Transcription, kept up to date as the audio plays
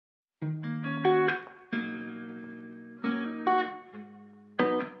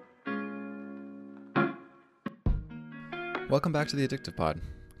Welcome back to the Addictive Pod.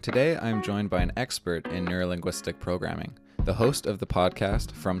 Today I am joined by an expert in neurolinguistic programming, the host of the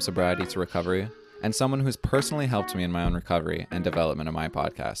podcast From Sobriety to Recovery, and someone who's personally helped me in my own recovery and development of my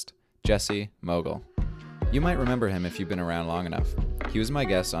podcast, Jesse Mogle. You might remember him if you've been around long enough. He was my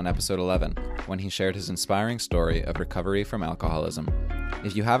guest on episode 11 when he shared his inspiring story of recovery from alcoholism.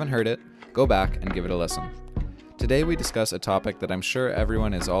 If you haven't heard it, go back and give it a listen. Today we discuss a topic that I'm sure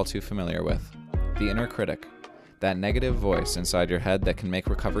everyone is all too familiar with, the inner critic. That negative voice inside your head that can make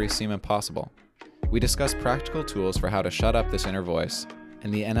recovery seem impossible. We discuss practical tools for how to shut up this inner voice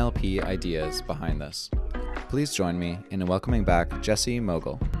and the NLP ideas behind this. Please join me in welcoming back Jesse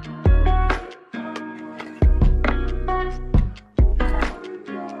Mogle.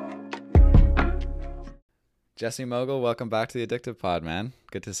 Jesse Mogle, welcome back to the Addictive Pod, man.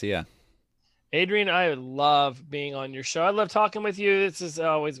 Good to see you. Adrian, I love being on your show. I love talking with you. This is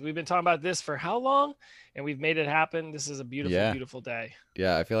always, we've been talking about this for how long? And we've made it happen. This is a beautiful, beautiful day.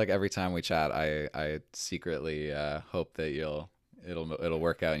 Yeah, I feel like every time we chat, I secretly hope that it'll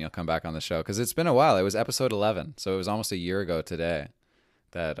work out and you'll come back on the show. Because it's been a while. It was episode 11. So it was almost a year ago today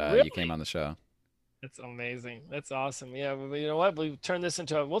that Really? you came on the show. That's amazing. That's awesome. Yeah, but you know what? We'll turn it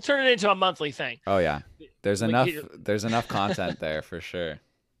into a monthly thing. Oh yeah. There's enough content there for sure.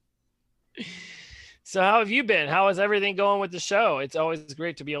 So how have you been? How is everything going with the show? It's always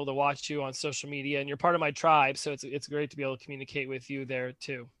great to be able to watch you on social media, and you're part of my tribe, so it's great to be able to communicate with you there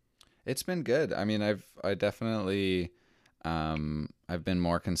too. It's been good. I mean, I definitely I've been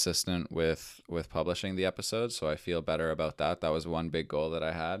more consistent with publishing the episodes, so I feel better about that. That was one big goal that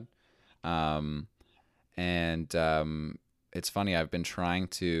I had. It's funny, I've been trying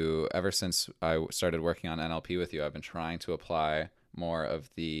to, ever since I started working on NLP with you, I've been trying to apply more of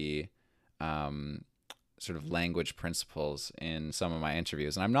the sort of language principles in some of my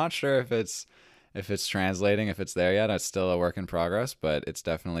interviews. And I'm not sure if it's translating, if it's there yet. It's still a work in progress, but it's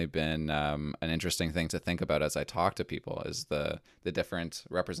definitely been an interesting thing to think about as I talk to people, is the different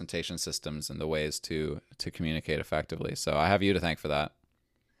representation systems and the ways to communicate effectively. So I have you to thank for that.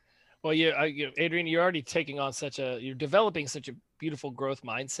 Well, Adrian, you're developing such a beautiful growth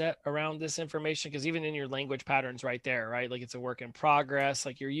mindset around this information, because even in your language patterns right there, right? Like it's a work in progress,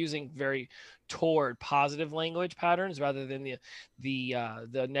 like you're using very toward positive language patterns rather than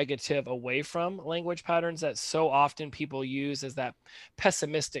the negative away from language patterns that so often people use as that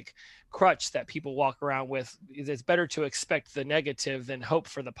pessimistic crutch that people walk around with. It's better to expect the negative than hope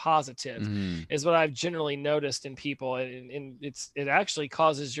for the positive, is what I've generally noticed in people. And it actually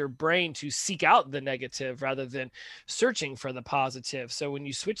causes your brain to seek out the negative rather than searching for the positive. So when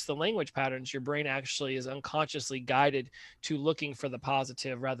you switch the language patterns, your brain actually is unconsciously guided to looking for the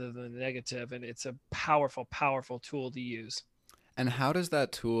positive rather than the negative. And it's a powerful, powerful tool to use. And how does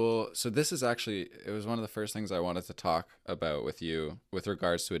that tool, so this is actually, it was one of the first things I wanted to talk about with you with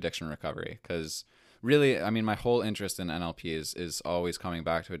regards to addiction recovery, because really, I mean, my whole interest in NLP is always coming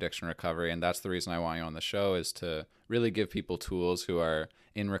back to addiction recovery, and that's the reason I want you on the show, is to really give people tools who are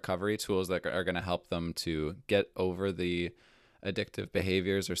in recovery, tools that are going to help them to get over the addictive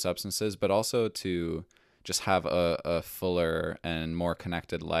behaviors or substances, but also to just have a fuller and more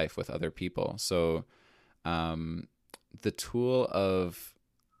connected life with other people. So the tool of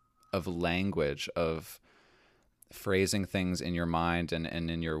language, of phrasing things in your mind and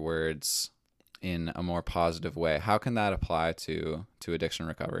in your words in a more positive way, how can that apply to addiction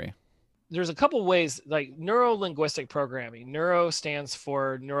recovery? There's a couple ways, like neuro-linguistic programming. Neuro stands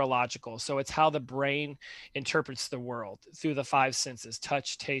for neurological. So it's how the brain interprets the world through the five senses: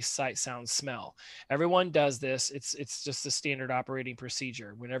 touch, taste, sight, sound, smell. Everyone does this. It's just a standard operating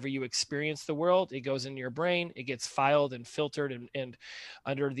procedure. Whenever you experience the world, it goes in your brain, it gets filed and filtered and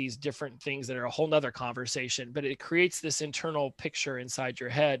under these different things that are a whole nother conversation, but it creates this internal picture inside your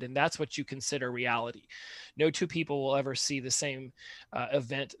head. And that's what you consider reality. No two people will ever see the same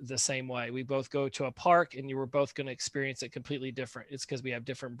event the same way. We both go to a park and you were both going to experience it completely different. It's because we have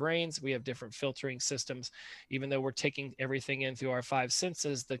different brains. We have different filtering systems. Even though we're taking everything in through our five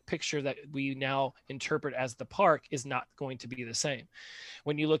senses, the picture that we now interpret as the park is not going to be the same.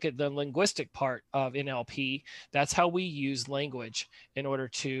 When you look at the linguistic part of NLP, that's how we use language in order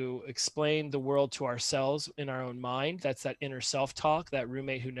to explain the world to ourselves in our own mind. That's that inner self-talk, that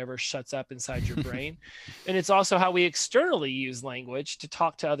roommate who never shuts up inside your brain. And it's also how we externally use language to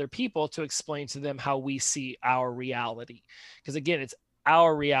talk to other people, to explain to them how we see our reality. Because again, it's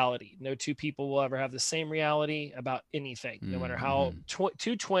our reality. No two people will ever have the same reality about anything, no matter how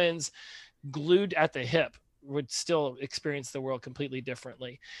two twins glued at the hip would still experience the world completely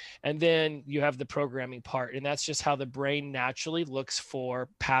differently. And then you have the programming part, and that's just how the brain naturally looks for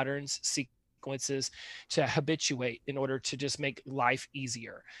patterns, seek consequences to habituate in order to just make life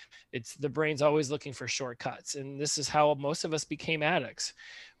easier. It's the brain's always looking for shortcuts. And this is how most of us became addicts,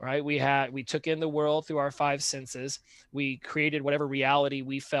 right? We took in the world through our five senses. We created whatever reality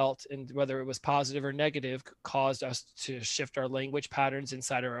we felt, and whether it was positive or negative, caused us to shift our language patterns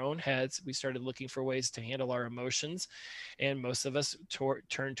inside our own heads. We started looking for ways to handle our emotions, and most of us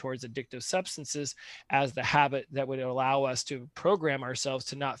turned towards addictive substances as the habit that would allow us to program ourselves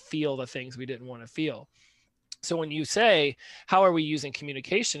to not feel the things we didn't want to feel. So when you say, how are we using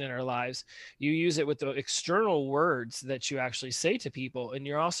communication in our lives? You use it with the external words that you actually say to people, and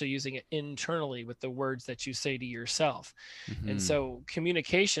you're also using it internally with the words that you say to yourself. And Hmm. so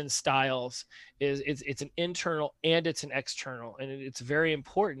communication styles it's an internal and it's an external, and it's very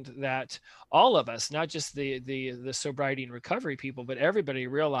important that all of us, not just the sobriety and recovery people, but everybody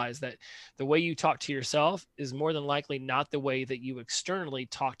realize that the way you talk to yourself is more than likely not the way that you externally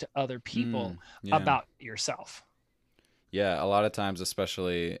talk to other people Yeah. about yourself. Yeah, a lot of times,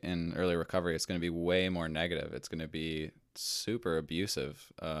 especially in early recovery, it's going to be way more negative. It's going to be super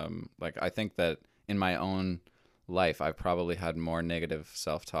abusive. Like, I think that in my own life, I've probably had more negative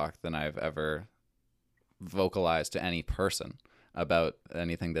self talk than I've ever vocalized to any person about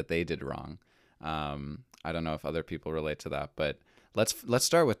anything that they did wrong. I don't know if other people relate to that, but let's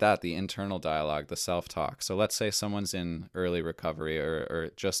start with that, the internal dialogue, the self talk. So let's say someone's in early recovery,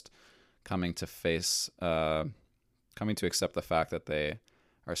 or just coming to face coming to accept the fact that they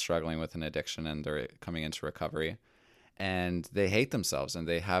are struggling with an addiction and they're coming into recovery, and they hate themselves, and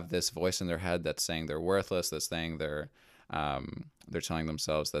they have this voice in their head that's saying they're worthless, that's saying they're telling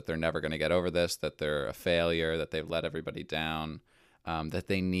themselves that they're never going to get over this, that they're a failure, that they've let everybody down, that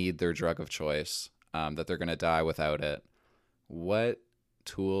they need their drug of choice, that they're going to die without it. What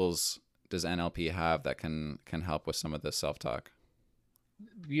tools does NLP have that can help with some of this self-talk?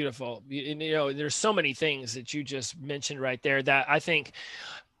 Beautiful. And, there's so many things that you just mentioned right there that I think,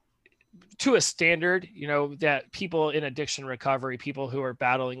 to a standard, that people in addiction recovery, people who are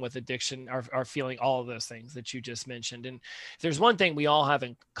battling with addiction, are feeling all of those things that you just mentioned. And if there's one thing we all have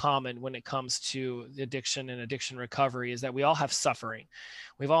in common when it comes to addiction and addiction recovery, is that we all have suffering.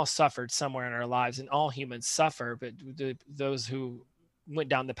 We've all suffered somewhere in our lives, and all humans suffer, but those who went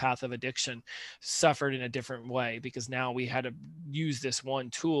down the path of addiction suffered in a different way, because now we had to use this one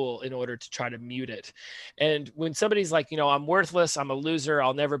tool in order to try to mute it. And when somebody's like, I'm worthless, I'm a loser,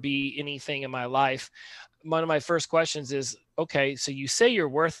 I'll never be anything in my life, one of my first questions is, okay, so you say you're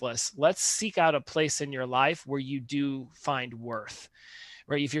worthless. Let's seek out a place in your life where you do find worth,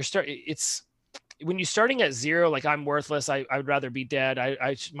 right? If you're it's when you're starting at zero, like, I'm worthless, I would rather be dead,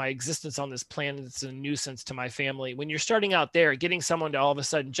 my existence on this planet is a nuisance to my family. When you're starting out there, getting someone to all of a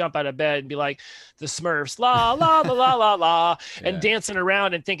sudden jump out of bed and be like the Smurfs, la la la la la la, and Yeah, dancing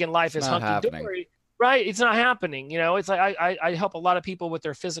around and thinking life it's is not hunky happening. dory, right? It's not happening. It's like I help a lot of people with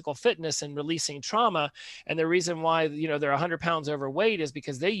their physical fitness and releasing trauma. And the reason why, they're 100 pounds overweight is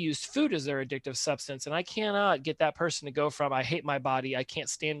because they used food as their addictive substance. And I cannot get that person to go from, I hate my body, I can't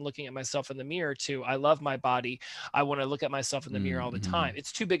stand looking at myself in the mirror, to, I love my body, I want to look at myself in the mirror all the Mm-hmm. time.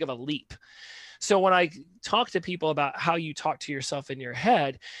 It's too big of a leap. So when I talk to people about how you talk to yourself in your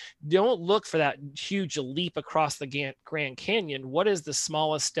head, don't look for that huge leap across the Grand Canyon. What is the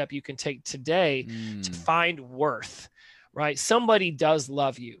smallest step you can take today to Mm. find worth? Right? Somebody does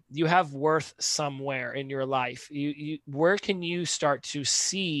love you. You have worth somewhere in your life. Where can you start to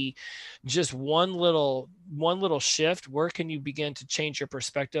see just one little shift? Where can you begin to change your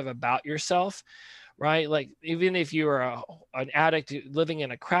perspective about yourself? Right? Like, even if you are an addict living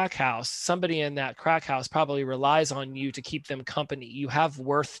in a crack house, somebody in that crack house probably relies on you to keep them company. You have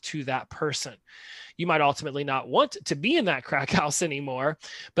worth to that person. You might ultimately not want to be in that crack house anymore,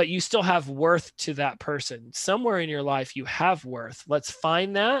 but you still have worth to that person. Somewhere in your life, you have worth. Let's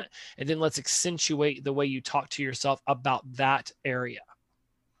find that, and then let's accentuate the way you talk to yourself about that area.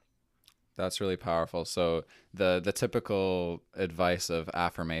 That's really powerful. So the typical advice of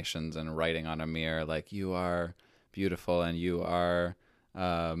affirmations and writing on a mirror, like, you are beautiful and you are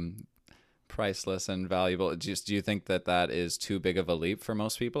um, priceless and valuable. Do you think that that is too big of a leap for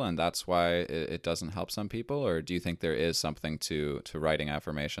most people, and that's why it doesn't help some people, or do you think there is something to writing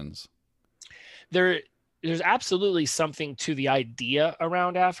affirmations? there there's absolutely something to the idea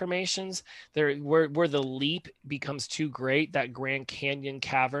around affirmations. Where the leap becomes too great, that Grand Canyon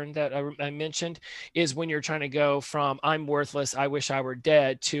cavern that I mentioned, is when you're trying to go from, I'm worthless, I wish I were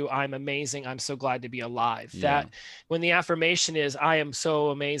dead, to, I'm amazing, I'm so glad to be alive. Yeah. That when the affirmation is, I am so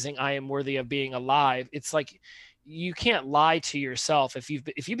amazing, I am worthy of being alive, it's like you can't lie to yourself. If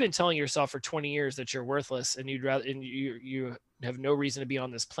you've been telling yourself for 20 years that you're worthless and you have no reason to be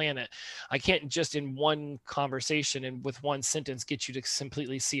on this planet, I can't just in one conversation and with one sentence get you to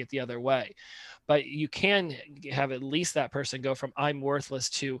completely see it the other way. But you can have at least that person go from I'm worthless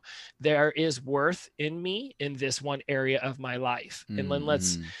to there is worth in me in this one area of my life. And then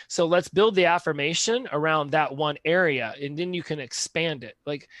Mm-hmm. let's build the affirmation around that one area, and then you can expand it.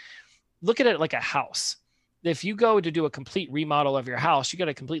 Like, look at it like a house. If you go to do a complete remodel of your house, you got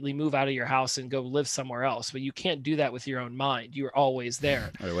to completely move out of your house and go live somewhere else. But you can't do that with your own mind. You're always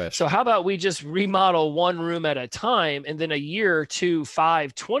there. I wish. So how about we just remodel one room at a time, and then a year, 2,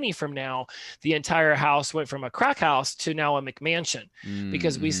 5, 20 from now, the entire house went from a crack house to now a McMansion,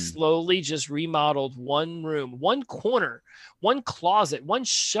 because we slowly just remodeled one room, one corner, one closet, one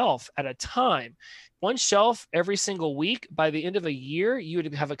shelf at a time. One shelf every single week. By the end of a year, you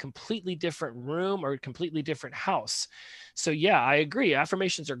would have a completely different room or a completely different house. So yeah, I agree.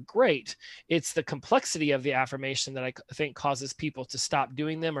 Affirmations are great. It's the complexity of the affirmation that I think causes people to stop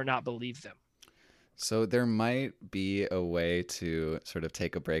doing them or not believe them. So there might be a way to sort of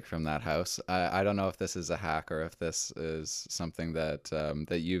take a break from that house. I don't know if this is a hack or if this is something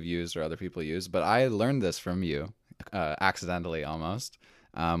that you've used or other people use, but I learned this from you, accidentally almost,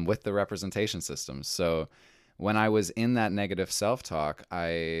 with the representation systems. So when I was in that negative self-talk,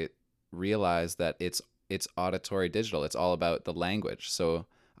 I realized that it's auditory digital. It's all about the language. So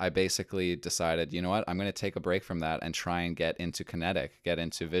I basically decided, you know what, I'm going to take a break from that and try and get into kinetic, get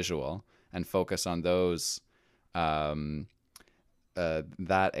into visual, and focus on those, that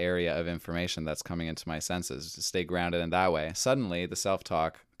area of information that's coming into my senses, to stay grounded in that way. Suddenly, the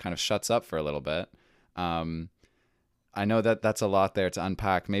self-talk kind of shuts up for a little bit. I know that that's a lot there to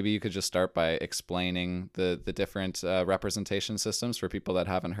unpack. Maybe you could just start by explaining the different representation systems for people that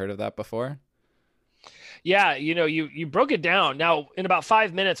haven't heard of that before. Yeah, you broke it down. Now, in about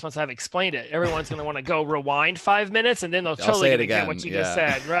 5 minutes, once I've explained it, everyone's going to want to go rewind 5 minutes, and then they'll I'll totally say it going to get again. what you Yeah. just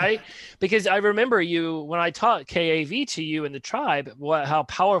said, right? Because I remember you when I taught KAV to you in the tribe, how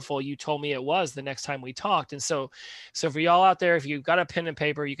powerful you told me it was the next time we talked. And so for y'all out there, if you've got a pen and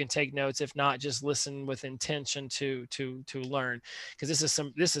paper, you can take notes. If not, just listen with intention to learn, because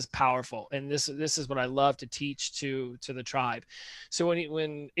this is powerful, and this is what I love to teach to the tribe. So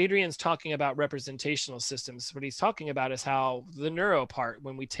when Adrian's talking about representational systems, what he's talking about is how the neuro part,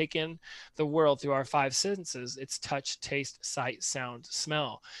 when we take in the world through our five senses, it's touch, taste, sight, sound,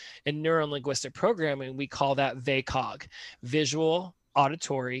 smell. In neuro-linguistic programming, we call that VACOG: visual,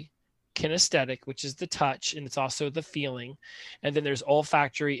 auditory, kinesthetic, which is the touch, and it's also the feeling. And then there's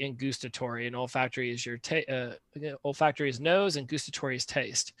olfactory and gustatory. And olfactory is olfactory is nose, and gustatory is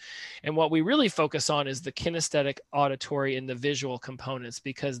taste. And what we really focus on is the kinesthetic, auditory, and the visual components,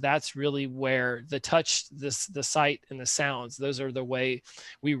 because that's really where the touch, the sight, and the sounds, those are the way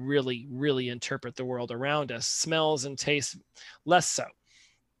we really, really interpret the world around us. Smells and tastes, less so.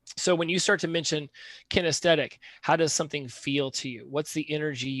 So when you start to mention kinesthetic, how does something feel to you? What's the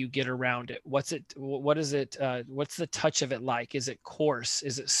energy you get around it? What is it? What's the touch of it like? Is it coarse?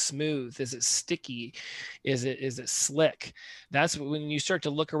 Is it smooth? Is it sticky? Is it slick? That's when you start to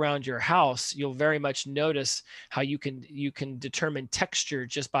look around your house, you'll very much notice how you can determine texture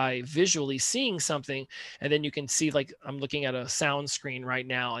just by visually seeing something. And then you can see, like, I'm looking at a sound screen right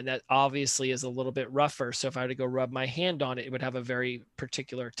now, and that obviously is a little bit rougher. So if I were to go rub my hand on it, it would have a very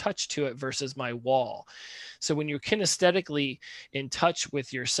particular touch to it versus my wall. So when you're kinesthetically in touch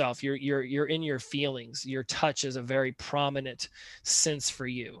with yourself, you're in your feelings. Your touch is a very prominent sense for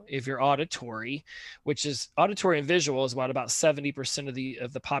you. If you're auditory, which is auditory and visual is what about 70%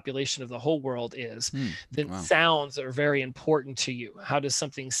 of the population of the whole world is, then Wow. sounds are very important to you. How does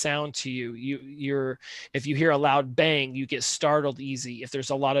something sound to you? If you hear a loud bang, you get startled easy. If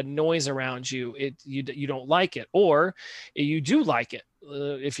there's a lot of noise around you, you don't like it, or you do like it.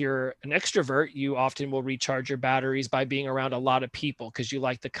 If you're an extrovert, you often will recharge your batteries by being around a lot of people because you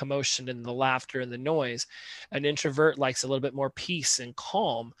like the commotion and the laughter and the noise. An introvert likes a little bit more peace and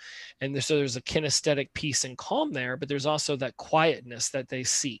calm. And so there's a kinesthetic peace and calm there, but there's also that quietness that they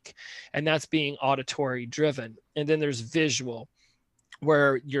seek. And that's being auditory driven. And then there's visual,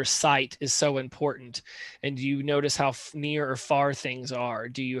 where your sight is so important. And do you notice how near or far things are?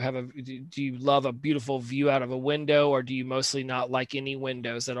 Do you love a beautiful view out of a window, or do you mostly not like any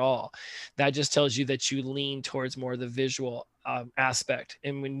windows at all? That just tells you that you lean towards more of the visual aspect.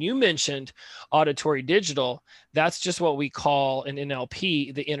 And when you mentioned auditory digital, that's just what we call in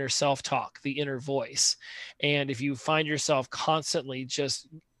NLP the inner self-talk, the inner voice. And if you find yourself constantly just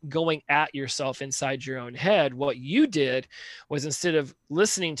going at yourself inside your own head. What you did was, instead of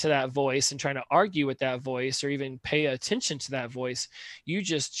listening to that voice and trying to argue with that voice or even pay attention to that voice, you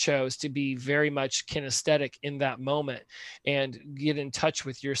just chose to be very much kinesthetic in that moment and get in touch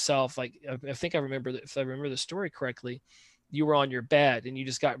with yourself. Like, I think I remember that, if I remember the story correctly, you were on your bed and you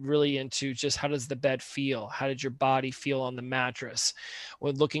just got really into just, how does the bed feel? How did your body feel on the mattress?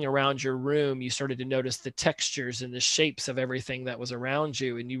 When looking around your room, you started to notice the textures and the shapes of everything that was around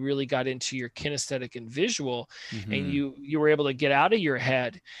you. And you really got into your kinesthetic and visual, and Mm-hmm. you were able to get out of your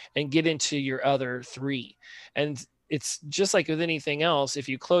head and get into your other three. And it's just like with anything else. If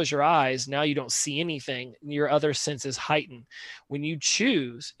you close your eyes, now you don't see anything. Your other senses heighten. When you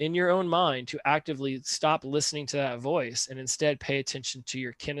choose in your own mind to actively stop listening to that voice and instead pay attention to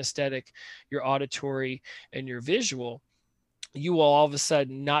your kinesthetic, your auditory, and your visual, you will all of a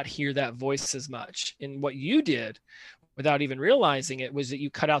sudden not hear that voice as much. And what you did, without even realizing it, was that you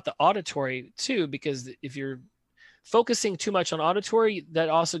cut out the auditory too, because if you're focusing too much on auditory, that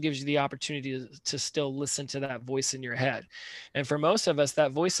also gives you the opportunity to still listen to that voice in your head. And for most of us,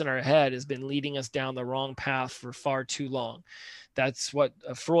 that voice in our head has been leading us down the wrong path for far too long. That's what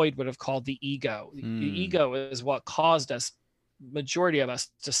Freud would have called the ego. The Mm. ego is what caused us, majority of us,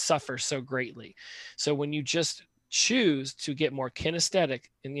 to suffer so greatly. So when you just choose to get more kinesthetic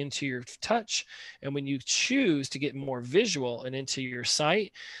and into your touch, and when you choose to get more visual and into your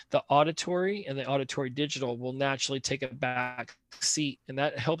sight, the auditory and the auditory digital will naturally take a back seat, and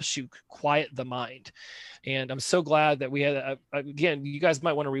that helps you quiet the mind. And I'm so glad that we had again, you guys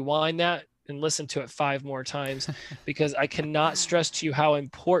might want to rewind that and listen to it 5 more times, because I cannot stress to you how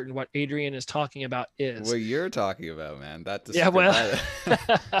important what Adrian is talking about is. What you're talking about, man, that Yeah, well,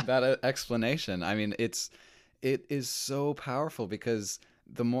 that explanation. I mean, it is so powerful, because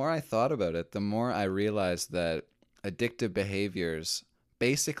the more I thought about it, the more I realized that addictive behaviors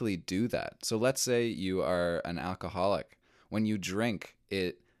basically do that. So let's say you are an alcoholic. When you drink,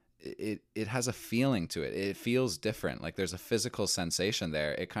 it has a feeling to it. It feels different. Like there's a physical sensation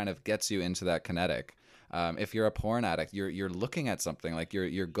there. It kind of gets you into that kinetic. If you're a porn addict, you're looking at something, like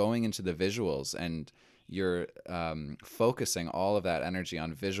you're going into the visuals, and you're focusing all of that energy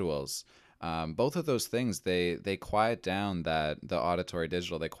on visuals. Both of those things, they quiet down the auditory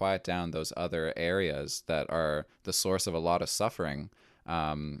digital. They quiet down those other areas that are the source of a lot of suffering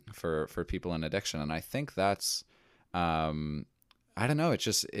for people in addiction. And I think that's I don't know.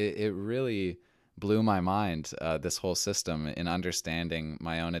 It really blew my mind, this whole system, in understanding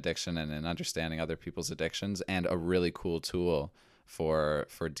my own addiction and in understanding other people's addictions, and a really cool tool for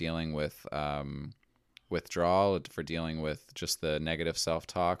dealing with withdrawal, for dealing with just the negative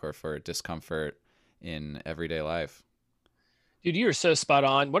self-talk, or for discomfort in everyday life. dude, you're so spot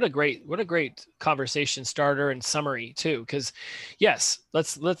on. What a great conversation starter and summary too. Because yes,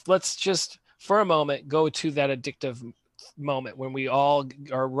 let's just for a moment go to that addictive moment when we all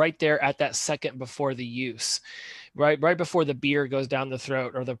are right there at that second before the use, right before the beer goes down the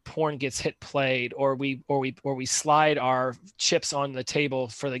throat, or the porn gets hit played, or we slide our chips on the table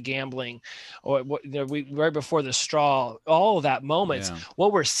for the gambling, or we right before the straw. All of that moments, Yeah.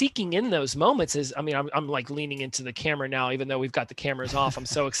 what we're seeking in those moments is, I mean, I'm like leaning into the camera now, even though we've got the cameras off. I'm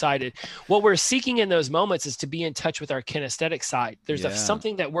so excited. What we're seeking in those moments is to be in touch with our kinesthetic side. There's Yeah.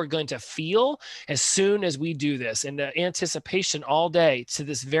 something that we're going to feel as soon as we do this, and the anticipation all day to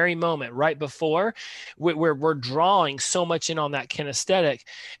this very moment right before, we're drawing so much in on that kinesthetic.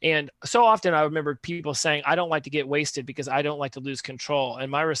 And so often I remember people saying, I don't like to get wasted because I don't like to lose control.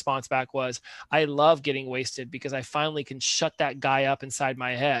 And my response back was, I love getting wasted because I finally can shut that guy up inside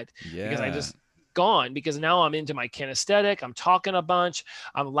my head, because I Yeah. just gone, because now I'm into my kinesthetic. I'm talking a bunch.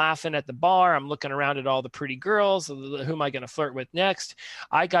 I'm laughing at the bar. I'm looking around at all the pretty girls. Who am I going to flirt with next?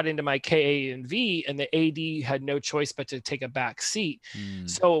 I got into my KA and V, and the AD had no choice but to take a back seat. Mm.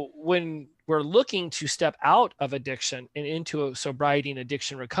 So when we're looking to step out of addiction and into a sobriety and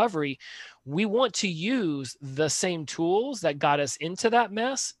addiction recovery, we want to use the same tools that got us into that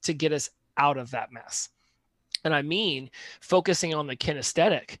mess to get us out of that mess. And I mean, focusing on the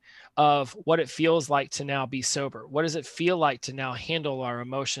kinesthetic of what it feels like to now be sober. What does it feel like to now handle our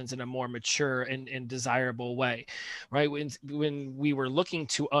emotions in a more mature and desirable way, right? When we were looking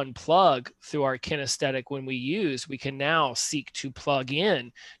to unplug through our kinesthetic, when we can now seek to plug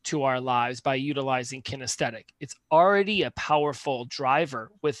in to our lives by utilizing kinesthetic. It's already a powerful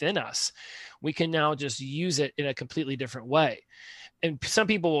driver within us. We can now just use it in a completely different way. And some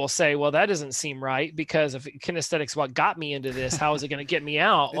people will say, well, that doesn't seem right, because if kinesthetics what got me into this, how is it going to get me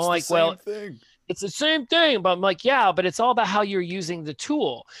out? I'm It's the like, same well, thing. It's the same thing. But I'm like, yeah, but it's all about how you're using the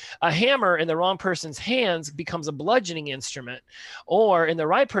tool. A hammer in the wrong person's hands becomes a bludgeoning instrument, or in the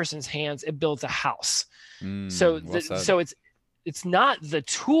right person's hands, it builds a house. Well said. So it's not the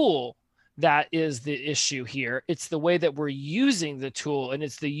tool that is the issue here. It's the way that we're using the tool, and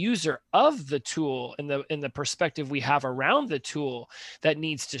it's the user of the tool and the perspective we have around the tool that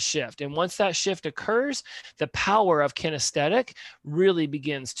needs to shift. And once that shift occurs, the power of kinesthetic really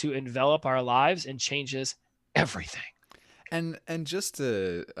begins to envelop our lives and changes everything. And just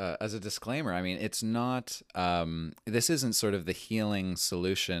to as a disclaimer, I mean, it's not this isn't sort of the healing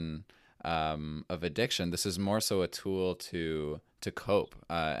solution of addiction. This is more so a tool to cope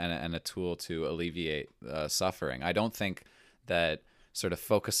and a tool to alleviate suffering. I don't think that sort of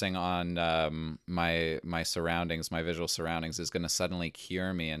focusing on my surroundings, my visual surroundings, is going to suddenly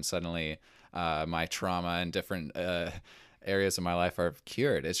cure me, and suddenly my trauma and different areas of my life are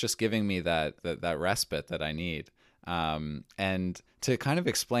cured. It's just giving me that respite that I need. And to kind of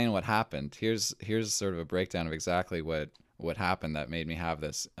explain what happened, here's sort of a breakdown of exactly what happened that made me have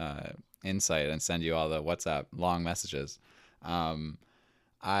this insight and send you all the WhatsApp long messages. I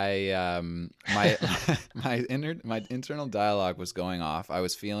my my internal dialogue was going off. I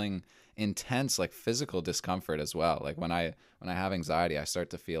was feeling intense, like physical discomfort as well. Like when I have anxiety, I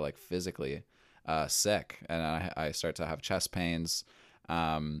start to feel like physically sick, and I start to have chest pains.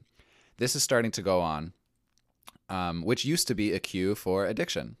 This is starting to go on. Which used to be a cue for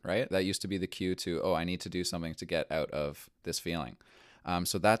addiction, right? That used to be the cue to, oh, I need to do something to get out of this feeling.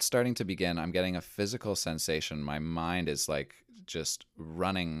 So that's starting to begin. I'm getting a physical sensation. My mind is like just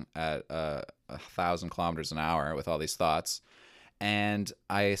running at 1,000 kilometers an hour with all these thoughts. And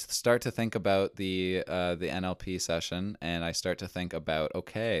I start to think about the NLP session, and I start to think about,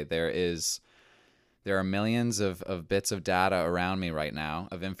 okay, there are millions of bits of data around me right now,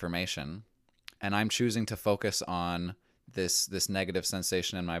 of information, and I'm choosing to focus on this negative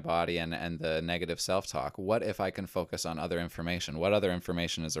sensation in my body and the negative self-talk. What if I can focus on other information? What other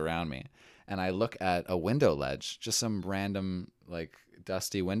information is around me? And I look at a window ledge, just some random like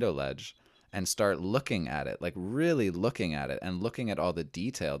dusty window ledge, and start looking at it, like really looking at it, and looking at all the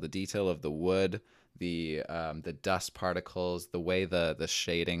detail of the wood, the dust particles, the way the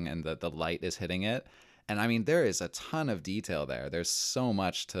shading and the light is hitting it. And I mean, there is a ton of detail there. There's so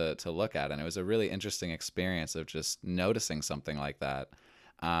much to look at. And it was a really interesting experience of just noticing something like that.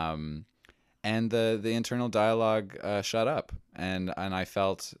 And the internal dialogue shut up, and I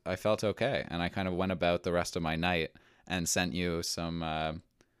felt okay. And I kind of went about the rest of my night and sent you some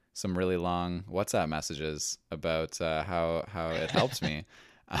really long WhatsApp messages about how it helped me.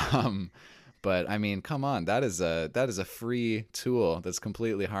 But I mean, come on, that is a free tool that's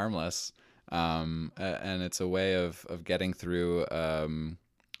completely harmless. And it's a way of getting through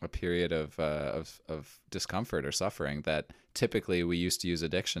a period of discomfort or suffering that typically we used to use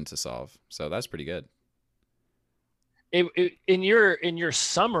addiction to solve. So that's pretty good. In your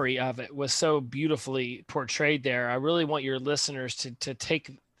summary of it was so beautifully portrayed there. I really want your listeners to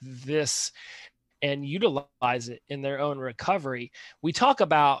take this and utilize it in their own recovery. We talk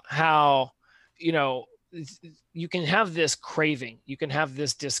about how, you know, you can have this craving, you can have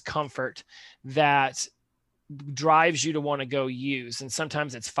this discomfort that drives you to want to go use. And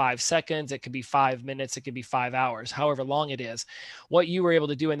sometimes it's 5 seconds, it could be 5 minutes, it could be 5 hours, however long it is. What you were able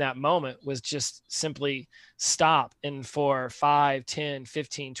to do in that moment was just simply stop. And for 5, 10,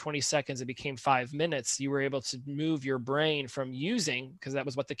 15, 20 seconds, it became 5 minutes. You were able to move your brain from using, because that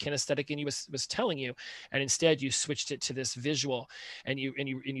was what the kinesthetic in you was telling you. And instead you switched it to this visual, and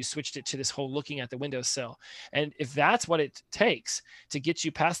you switched it to this whole looking at the windowsill. And if that's what it takes to get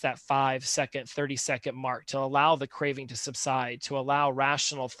you past that 5 second, 30-second mark, to allow the craving to subside, to allow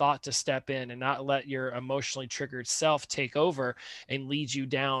rational thought to step in and not let your emotionally triggered self take over and lead you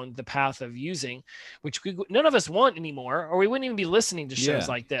down the path of using, which none of us want anymore, or we wouldn't even be listening to shows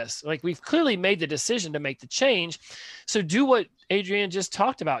like this. Like, we've clearly made the decision to make the change. So do what Adrian just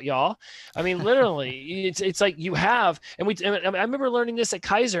talked about, y'all. I mean, literally, it's like you have, and I remember learning this at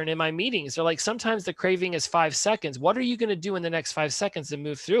Kaiser and in my meetings. They're like, sometimes the craving is 5 seconds. What are you going to do in the next 5 seconds to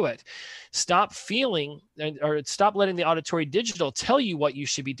move through it? Stop feeling, or stop letting the auditory digital tell you what you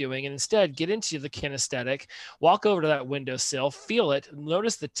should be doing, and instead get into the kinesthetic, walk over to that windowsill, feel it,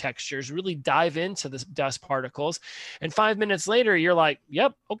 notice the textures, really dive into the dust particles. And 5 minutes later, you're like,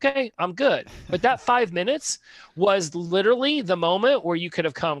 yep, okay, I'm good. But that 5 minutes was literally the moment where you could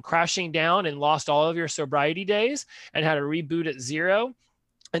have come crashing down and lost all of your sobriety days and had to reboot at zero,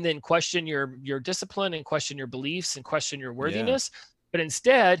 and then question your discipline and question your beliefs and question your worthiness. But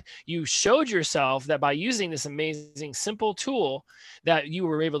instead, you showed yourself that by using this amazing, simple tool, that you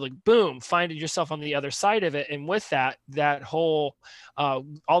were able to, boom, find yourself on the other side of it. And with that, that whole,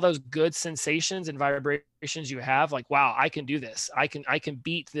 all those good sensations and vibrations you have, like, wow, I can do this. I can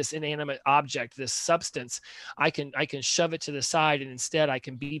beat this inanimate object, this substance. I can shove it to the side, and instead I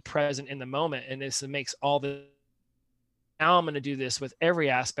can be present in the moment. And this makes all the, now I'm going to do this with every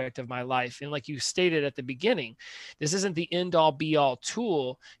aspect of my life. And like you stated at the beginning, this isn't the end all be all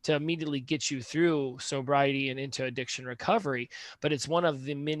tool to immediately get you through sobriety and into addiction recovery, but it's one of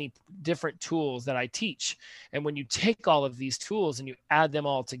the many different tools that I teach. And when you take all of these tools and you add them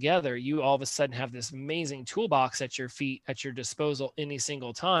all together, you all of a sudden have this amazing toolbox at your feet, at your disposal any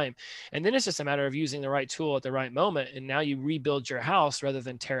single time. And then it's just a matter of using the right tool at the right moment. And now you rebuild your house rather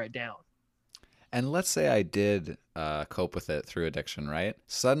than tear it down. And let's say I did cope with it through addiction, right?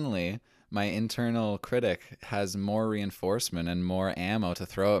 Suddenly, my internal critic has more reinforcement and more ammo to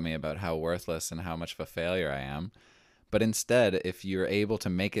throw at me about how worthless and how much of a failure I am. But instead, if you're able to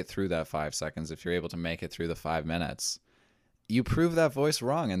make it through that 5 seconds, if you're able to make it through the 5 minutes, you prove that voice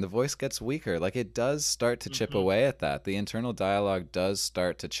wrong and the voice gets weaker. Like, it does start to chip away at that. The internal dialogue does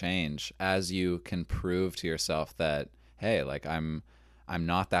start to change as you can prove to yourself that, hey, like I'm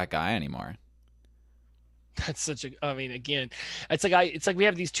not that guy anymore. That's such a, I mean, again, it's like we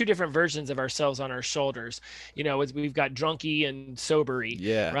have these two different versions of ourselves on our shoulders. We've got drunky and sobery,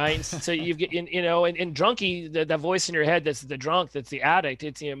 Yeah. right? And so you've get, and drunky, that voice in your head, that's the drunk, that's the addict.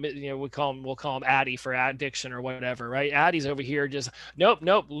 It's, we'll call him Addy for addiction or whatever, right? Addy's over here just,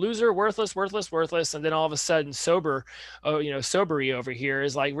 nope, loser, worthless, worthless, worthless. And then all of a sudden sober, sobery over here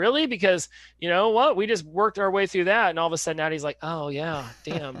is like, really? Because you know what? We just worked our way through that. And all of a sudden Addy's like, oh yeah,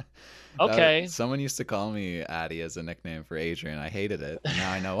 damn. Okay. Someone used to call me Addy as a nickname for Adrian. I hated it.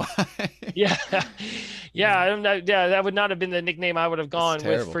 Now I know why. Yeah, yeah, I don't know. Yeah, that would not have been the nickname I would have It's gone with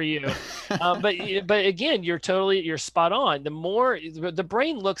terrible. for you. But again, you're spot on. The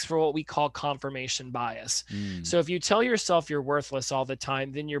brain looks for what we call confirmation bias. Mm, So if you tell yourself you're worthless all the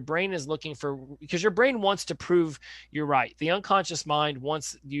time, then your brain is looking for, because your brain wants to prove you're right. The unconscious mind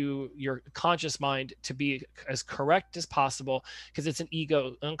wants your conscious mind to be as correct as possible, because it's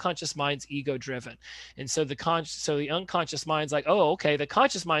unconscious mind's ego driven. And so the unconscious mind's like, oh, okay, the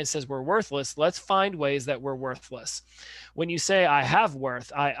conscious mind says we're worthless. Let's find ways that we're worthless. When you say I have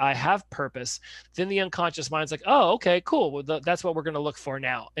worth, I have purpose, then the unconscious mind's like, oh, okay, cool. Well, that's what we're going to look for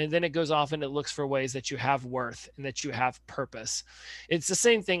now. And then it goes off and it looks for ways that you have worth and that you have purpose. It's the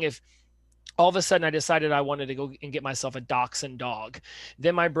same thing if all of a sudden I decided I wanted to go and get myself a dachshund dog.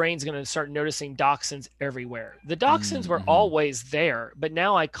 Then my brain's going to start noticing dachshunds everywhere. The dachshunds were mm-hmm. always there, but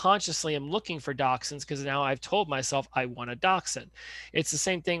now I consciously am looking for dachshunds because now I've told myself I want a dachshund. It's the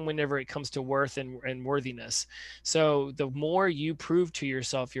same thing whenever it comes to worth and worthiness. So the more you prove to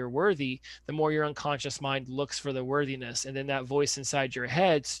yourself you're worthy, the more your unconscious mind looks for the worthiness. And then that voice inside your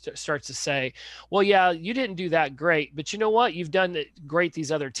head starts to say, well, yeah, you didn't do that great, but you know what? You've done it great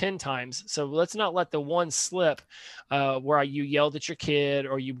these other 10 times. So let's not let the one slip where you yelled at your kid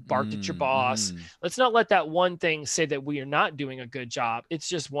or you barked at your boss. Mm-hmm. Let's not let that one thing say that we are not doing a good job. It's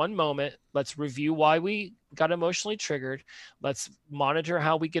just one moment. Let's review why we got emotionally triggered. Let's monitor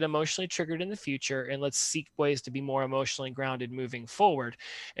how we get emotionally triggered in the future, and let's seek ways to be more emotionally grounded moving forward.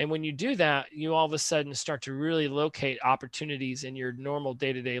 And when you do that, you all of a sudden start to really locate opportunities in your normal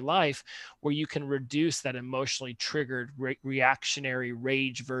day-to-day life where you can reduce that emotionally triggered reactionary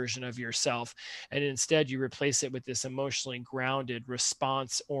rage version of yourself. And instead you replace it with this emotionally grounded,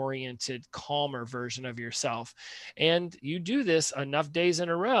 response oriented, calmer version of yourself. And you do this enough days in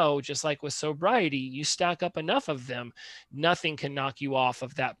a row, just like with sobriety, you stack up enough of them, nothing can knock you off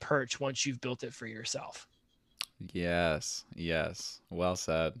of that perch once you've built it for yourself. Yes, yes. Well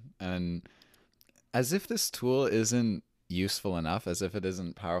said. And as if this tool isn't useful enough, as if it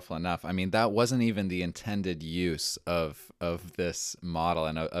isn't powerful enough. I mean, that wasn't even the intended use of this model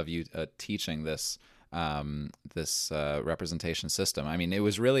and of you teaching this representation system. I mean, it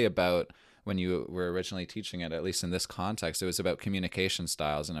was really about, when you were originally teaching it, at least in this context, it was about communication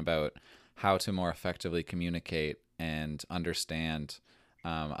styles and about how to more effectively communicate and understand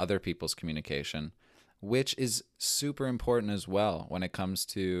other people's communication, which is super important as well when it comes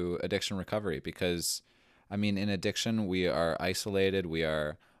to addiction recovery. Because, I mean, in addiction, we are isolated. We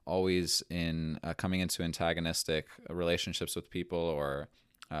are always in coming into antagonistic relationships with people, or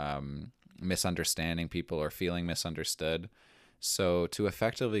misunderstanding people, or feeling misunderstood. So to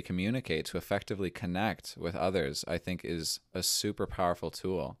effectively communicate, to effectively connect with others, I think is a super powerful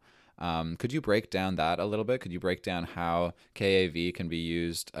tool. Could you break down that a little bit? Could you break down how KAV can be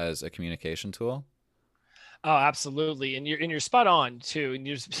used as a communication tool? Oh, absolutely. And you're spot on too. And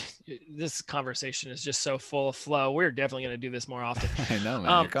this conversation is just so full of flow. We're definitely going to do this more often. I know, man.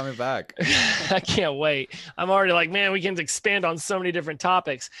 You're Um, coming back. I can't wait. I'm already like, man, we can expand on so many different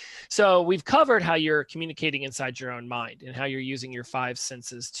topics. So we've covered how you're communicating inside your own mind and how you're using your five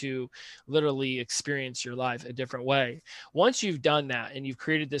senses to literally experience your life a different way. Once you've done that and you've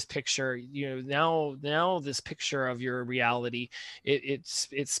created this picture, now this picture of your reality, it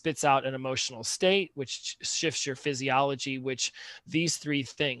spits out an emotional state, which shifts your physiology, which these three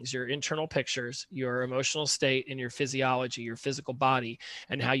things, your internal pictures, your emotional state, and your physiology, your physical body,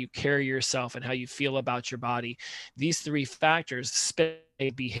 and how you carry yourself and how you feel about your body, these three factors spit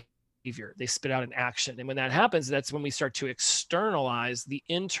a behavior. They spit out an action. And when that happens, that's when we start to externalize the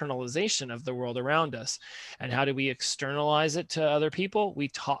internalization of the world around us. And how do we externalize it to other people? We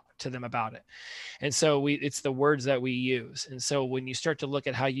talk to them about it. And so it's the words that we use. And so when you start to look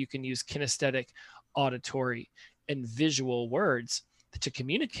at how you can use kinesthetic, auditory, and visual words to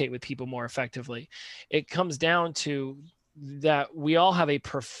communicate with people more effectively, it comes down to that we all have a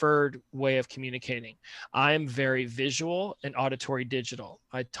preferred way of communicating. I am very visual and auditory digital.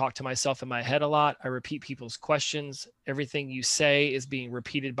 I talk to myself in my head a lot. I repeat people's questions. Everything you say is being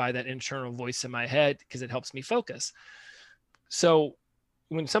repeated by that internal voice in my head because it helps me focus. So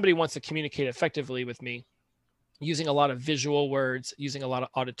when somebody wants to communicate effectively with me, using a lot of visual words, using a lot of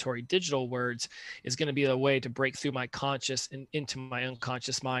auditory digital words is going to be a way to break through my conscious and into my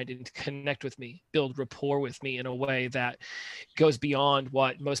unconscious mind and to connect with me, build rapport with me in a way that goes beyond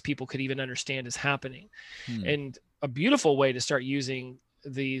what most people could even understand is happening. Hmm. And a beautiful way to start using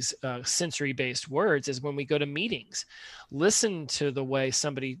these sensory based words is when we go to meetings. Listen to the way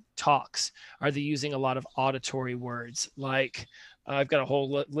somebody talks. Are they using a lot of auditory words like, I've got a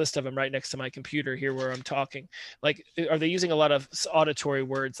whole list of them right next to my computer here where I'm talking. Like, are they using a lot of auditory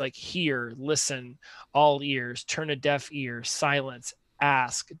words like hear, listen, all ears, turn a deaf ear, silence,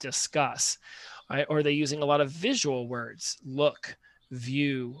 ask, discuss? Right? Or are they using a lot of visual words? Look,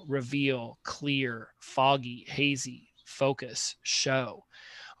 view, reveal, clear, foggy, hazy, focus, show?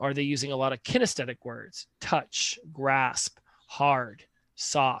 Are they using a lot of kinesthetic words? Touch, grasp, hard,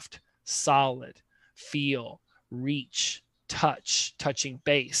 soft, solid, feel, reach, touch, touching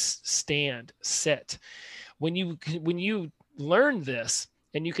base, stand, sit. When you learn this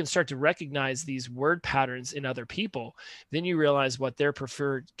and you can start to recognize these word patterns in other people, then you realize what their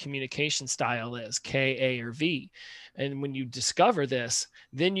preferred communication style is, K, A, or V. And when you discover this,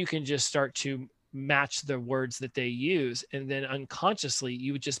 then you can just start to match the words that they use. And then unconsciously,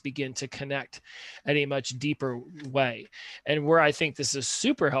 you would just begin to connect at a much deeper way. And where I think this is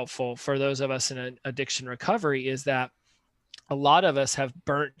super helpful for those of us in an addiction recovery is that a lot of us have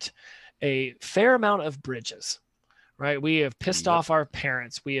burnt a fair amount of bridges, right? We have pissed Yep. off our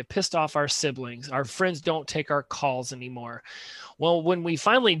parents. We have pissed off our siblings. Our friends don't take our calls anymore. Well, when we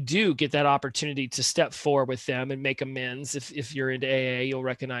finally do get that opportunity to step forward with them and make amends, if you're into AA, you'll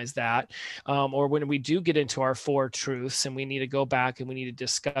recognize that. Or when we do get into our four truths and we need to go back and we need to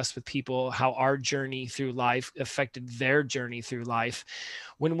discuss with people how our journey through life affected their journey through life,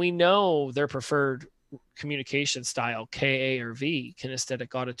 when we know their preferred communication style, K, A, or V,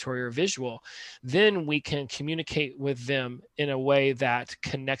 kinesthetic, auditory, or visual, then we can communicate with them in a way that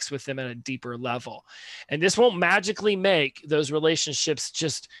connects with them at a deeper level. And this won't magically make those relationships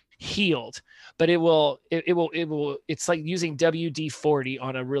just healed, but it's like using WD-40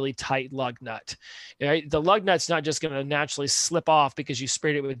 on a really tight lug nut. Right? The lug nut's not just going to naturally slip off because you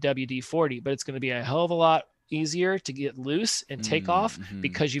sprayed it with WD-40, but it's going to be a hell of a lot easier to get loose and take off Mm-hmm.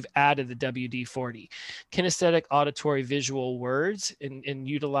 because you've added the WD-40. Kinesthetic, auditory, visual words, and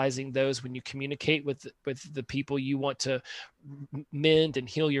utilizing those when you communicate with the people you want to mend and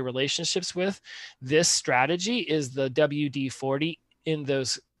heal your relationships with. This strategy is the WD-40 in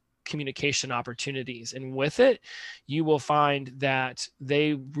those communication opportunities. And with it, you will find that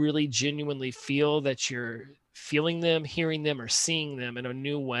they really genuinely feel that you're feeling them, hearing them, or seeing them in a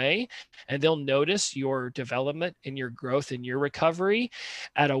new way. And they'll notice your development and your growth and your recovery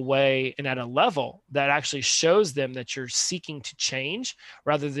at a way and at a level that actually shows them that you're seeking to change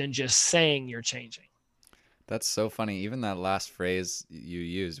rather than just saying you're changing. That's so funny. Even that last phrase you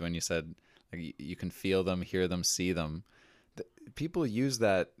used when you said like you can feel them, hear them, see them. People use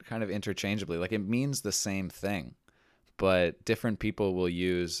that kind of interchangeably. Like it means the same thing, but different people will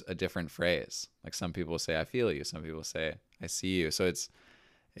use a different phrase. Like some people say I feel you, some people say I see you. So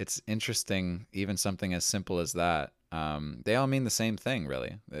it's interesting. Even something as simple as that. They all mean the same thing,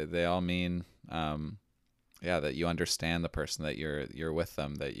 really. They all mean, yeah, that you understand the person, that you're with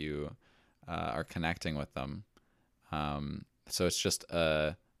them, that you are connecting with them. So it's just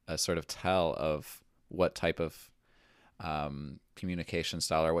a sort of tell of what type of communication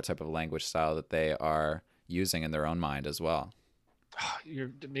style or what type of language style that they are using in their own mind as well.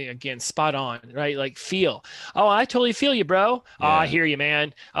 You're again spot on, right? Like feel. Oh, I totally feel you, bro. Oh, I Yeah, hear you,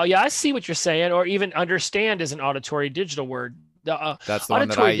 man. Oh, yeah, I see what you're saying. Or even understand is an auditory digital word. The that's the one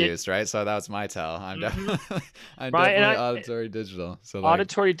that I auditory did used, right? So that was my tell. Mhm. I'm Right, and definitely I auditory digital. So like,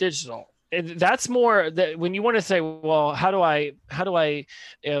 auditory digital. And that's more that when you want to say, well, how do I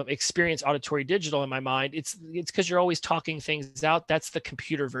experience auditory digital in my mind? It's because you're always talking things out. That's the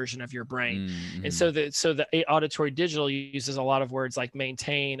computer version of your brain. And mm-hmm. so the auditory digital uses a lot of words like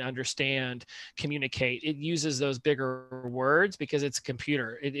maintain, understand, communicate. It uses those bigger words because it's a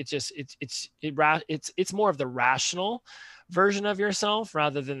computer. It just it's more of the rational version of yourself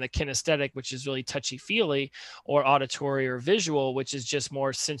rather than the kinesthetic, which is really touchy feely, or auditory or visual, which is just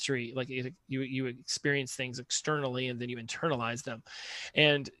more sensory. Like you experience things externally and then you internalize them.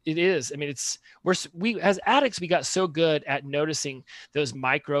 And it is, I mean, we as addicts, we got so good at noticing those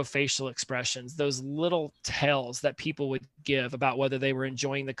micro facial expressions, those little tells that people would give about whether they were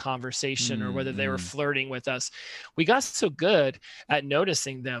enjoying the conversation or whether they were Mm-hmm. flirting with us. We got so good at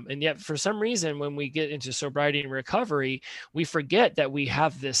noticing them. And yet for some reason, when we get into sobriety and recovery, we forget that we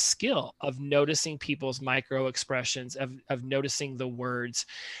have this skill of noticing people's micro expressions, of noticing the words.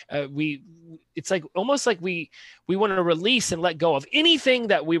 It's like almost like we want to release and let go of anything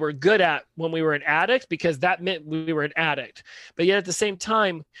that we were good at when we were an addict, because that meant we were an addict. But yet at the same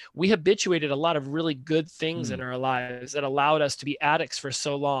time, we habituated a lot of really good things in our lives that allowed us to be addicts for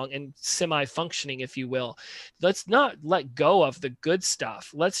so long and semi-functioning, if you will. Let's not let go of the good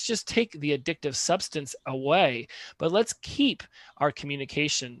stuff. Let's just take the addictive substance away, but let's keep our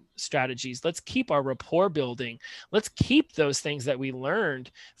communication strategies. Let's keep our rapport building. Let's keep those things that we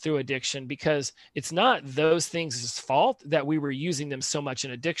learned through addiction, because it's not those things' fault that we were using them so much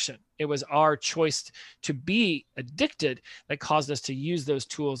in addiction. It was our choice to be addicted that caused us to use those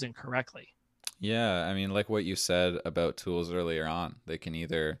tools incorrectly. Yeah, I mean, like what you said about tools earlier on, they can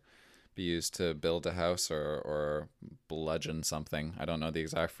either be used to build a house or bludgeon something. I don't know the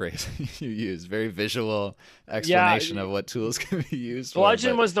exact phrase you use. Very visual Yeah, explanation of what tools can be used for,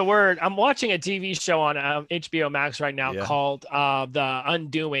 bludgeon but was the word. I'm watching a TV show on HBO Max right now yeah, called The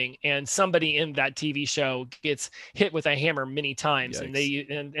Undoing, and somebody in that TV show gets hit with a hammer many times, and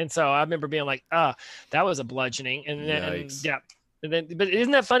yikes, and so I remember being like, that was a bludgeoning, and then yikes. yeah. And then, but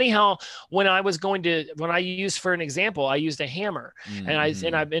isn't that funny how when I used for an example, I used a hammer, and I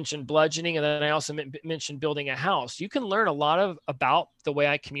Mm-hmm. mentioned bludgeoning, and then I also mentioned building a house. You can learn a lot about the way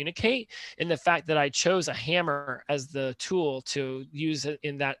I communicate in the fact that I chose a hammer as the tool to use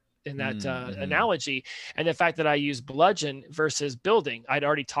in that Mm-hmm. analogy, and the fact that I use bludgeon versus building. I'd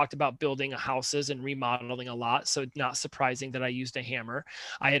already talked about building houses and remodeling a lot, so not surprising that I used a hammer.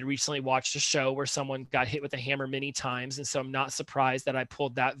 I had recently watched a show where someone got hit with a hammer many times, and so I'm not surprised that I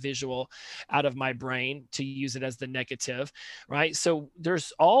pulled that visual out of my brain to use it as the negative, right? So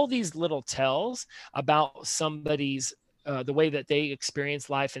there's all these little tells about somebody's the way that they experience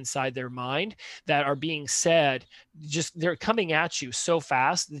life inside their mind that are being said, just they're coming at you so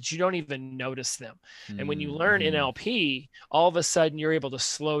fast that you don't even notice them. And when you learn Mm-hmm. NLP, all of a sudden you're able to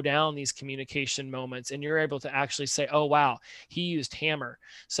slow down these communication moments, and you're able to actually say, oh wow, he used hammer,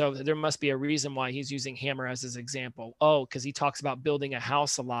 so there must be a reason why he's using hammer as his example. Oh, because he talks about building a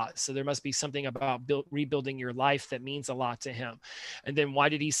house a lot, so there must be something about rebuilding your life that means a lot to him. And then why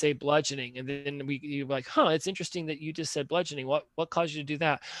did he say bludgeoning? And then you're like, it's interesting that you just said bludgeoning. What caused you to do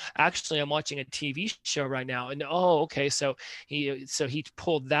that? Actually, I'm watching a TV show right now, and okay, so he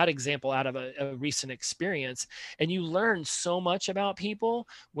pulled that example out of a recent experience. And you learn so much about people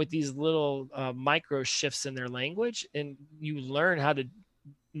with these little micro shifts in their language, and you learn how to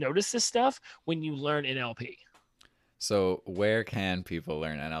notice this stuff when you learn NLP. So where can people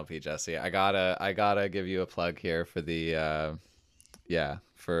learn NLP, Jesse? I gotta give you a plug here for the yeah,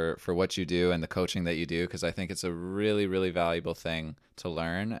 for what you do and the coaching that you do, because I think it's a really really valuable thing to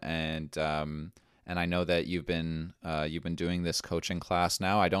learn. And I know that you've been doing this coaching class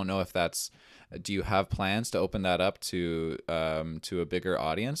now. I don't know if that's, do you have plans to open that up to a bigger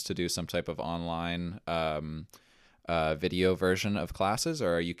audience, to do some type of online video version of classes,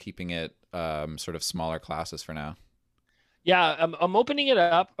 or are you keeping it sort of smaller classes for now? Yeah, I'm opening it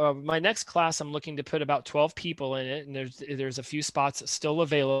up. My next class, I'm looking to put about 12 people in it, and there's a few spots still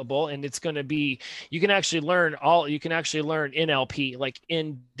available, and it's going to be you can actually learn NLP, like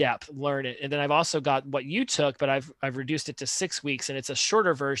in depth, learn it. And then I've also got what you took, but I've reduced it to 6 weeks, and it's a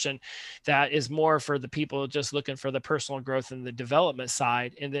shorter version that is more for the people just looking for the personal growth and the development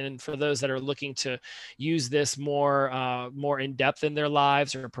side. And then for those that are looking to use this more in depth in their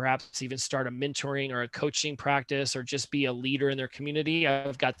lives, or perhaps even start a mentoring or a coaching practice, or just be a leader in their community,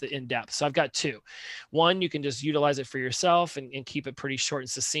 I've got the in-depth. So I've got two. One, you can just utilize it for yourself and keep it pretty short and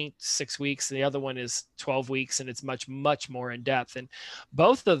succinct, 6 weeks. And the other one is 12 weeks, and it's much, much more in depth. And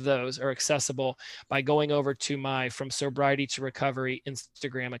both of those are accessible by going over to my From Sobriety to Recovery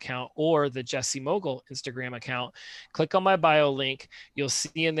Instagram account or the Jesse Mogle Instagram account. Click on my bio link. You'll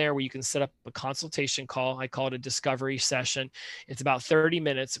see in there where you can set up a consultation call. I call it a discovery session. It's about 30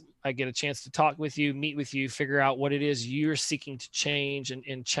 minutes. I get a chance to talk with you, meet with you, figure out what it is you're seeking to change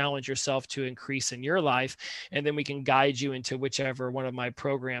and challenge yourself to increase in your life. And then we can guide you into whichever one of my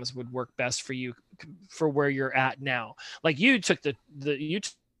programs would work best for you for where you're at now. Like you took the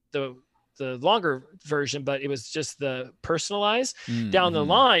longer version, but it was just the personalized. Down the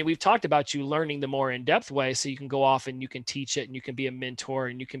line, we've talked about you learning the more in-depth way, so you can go off and you can teach it, and you can be a mentor,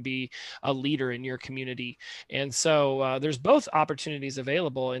 and you can be a leader in your community. And so there's both opportunities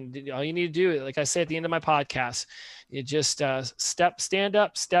available, and all you need to do, like I say at the end of my podcast, you just stand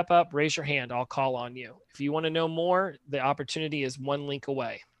up, step up, raise your hand. I'll call on you. If you want to know more, the opportunity is one link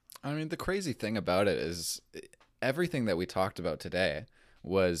away. I mean, the crazy thing about it is everything that we talked about today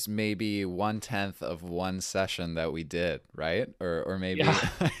was maybe 1/10 of one session that we did, right? Or maybe Yeah.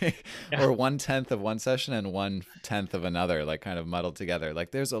 or 1/10 of one session and 1/10 of another, like kind of muddled together. Like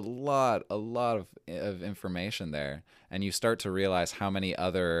there's a lot of information there, and you start to realize how many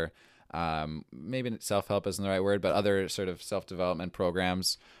other maybe self-help isn't the right word, but other sort of self-development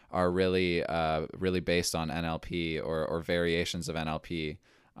programs are really based on NLP or variations of NLP.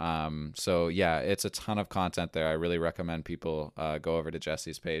 So yeah, it's a ton of content there. I really recommend people go over to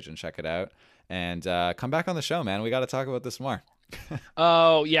Jesse's page and check it out, and come back on the show, man. We got to talk about this more.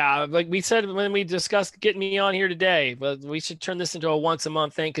 Oh yeah, like we said when we discussed getting me on here today, but we should turn this into a once a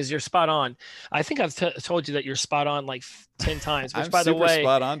month thing, because you're spot on. I think I've told you that you're spot on like 10 times, which, I'm by the way,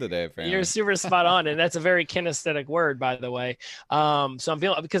 spot on today, apparently. You're super spot on, and that's a very kinesthetic word, by the way. So I'm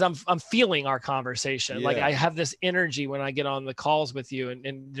feeling, because I'm feeling our conversation. Yeah. Like I have this energy when I get on the calls with you,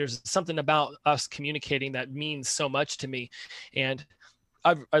 and there's something about us communicating that means so much to me. And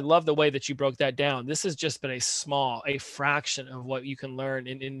I love the way that you broke that down. This has just been a fraction of what you can learn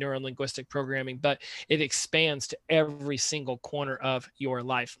in neuro-linguistic programming, but it expands to every single corner of your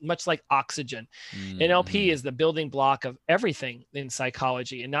life, much like oxygen. NLP is the building block of everything in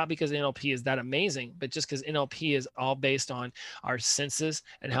psychology, and not because NLP is that amazing, but just because NLP is all based on our senses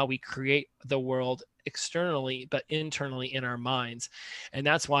and how we create the world externally, but internally in our minds. And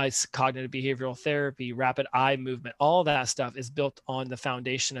that's why it's cognitive behavioral therapy, rapid eye movement, all that stuff is built on the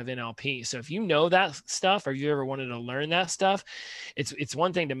foundation of NLP. So if you know that stuff, or you ever wanted to learn that stuff, it's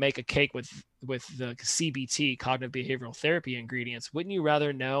one thing to make a cake with the CBT, cognitive behavioral therapy ingredients. Wouldn't you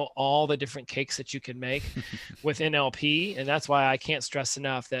rather know all the different cakes that you can make with NLP? And that's why I can't stress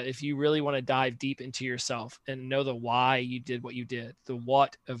enough that if you really want to dive deep into yourself and know the why you did what you did, the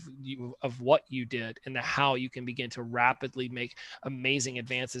what of what you did, and the how you can begin to rapidly make amazing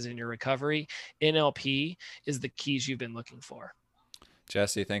advances in your recovery, NLP is the keys you've been looking for.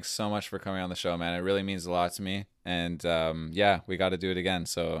 Jesse, thanks so much for coming on the show, man. It really means a lot to me. And yeah, we got to do it again.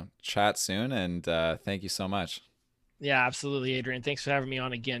 So chat soon, and thank you so much. Yeah, absolutely, Adrian. Thanks for having me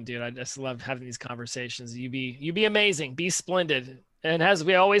on again, dude. I just love having these conversations. You be amazing, be splendid. And as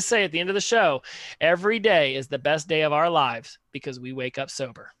we always say at the end of the show, every day is the best day of our lives because we wake up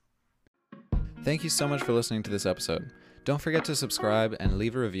sober. Thank you so much for listening to this episode. Don't forget to subscribe and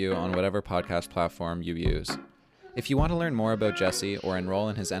leave a review on whatever podcast platform you use. If you want to learn more about Jesse or enroll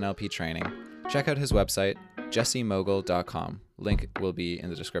in his NLP training, check out his website, jessemogle.com. Link will be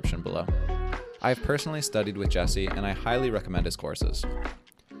in the description below. I've personally studied with Jesse, and I highly recommend his courses.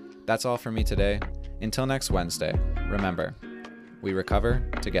 That's all for me today. Until next Wednesday, remember, we recover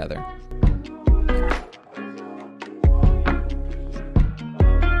together.